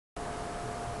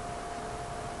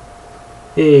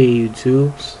Hey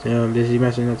YouTube, this is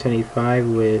Master 1085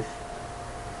 with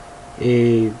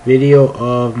a video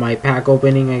of my pack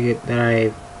opening that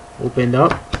I opened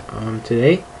up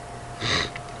today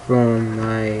from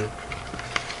my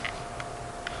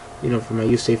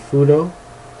Yugioh Fudo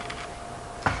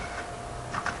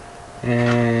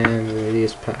and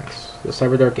these packs, the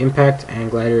Cyber Dark Impact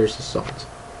and Gladiator's Assault.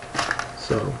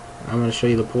 So I'm going to show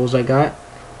you the pulls I got.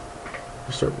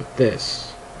 We'll start with this.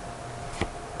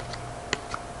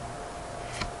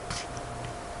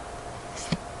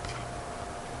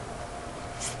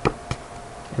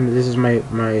 And this is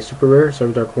my super rare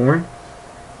Cyber Dark Horn.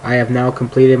 I have now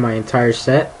completed my entire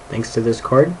set thanks to this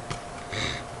card.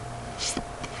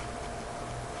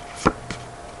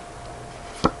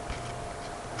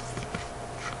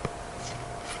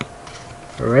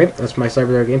 Alright, that's my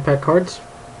Cyber Dark Impact cards.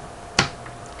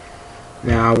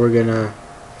 Now we're gonna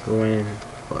go in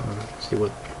and see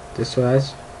what this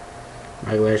has.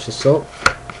 My Gladiator's Assault.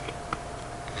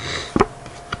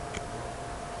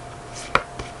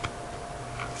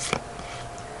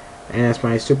 And that's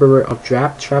my super rare of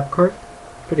trap card.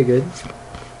 Pretty good.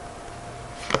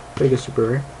 Pretty good super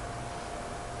rare.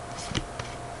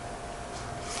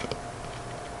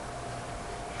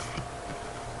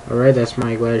 Alright, that's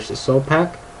my Gladiator's Assault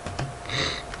pack.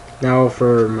 Now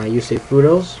for my Yugioh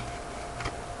Fudos.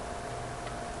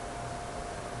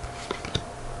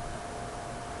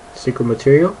 Secret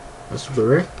Material, a super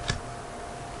rare.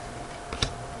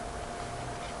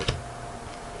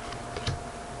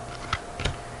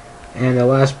 And the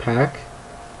last pack,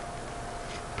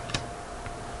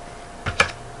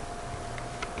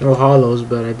 no hollows,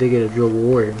 but I did get a Drill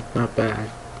Warrior, not bad.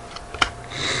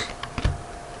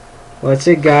 Well, that's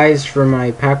it guys for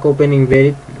my pack opening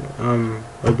video.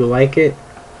 Hope you like it.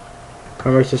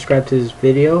 Comment, subscribe to this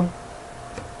video,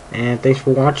 and thanks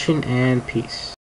for watching, and peace.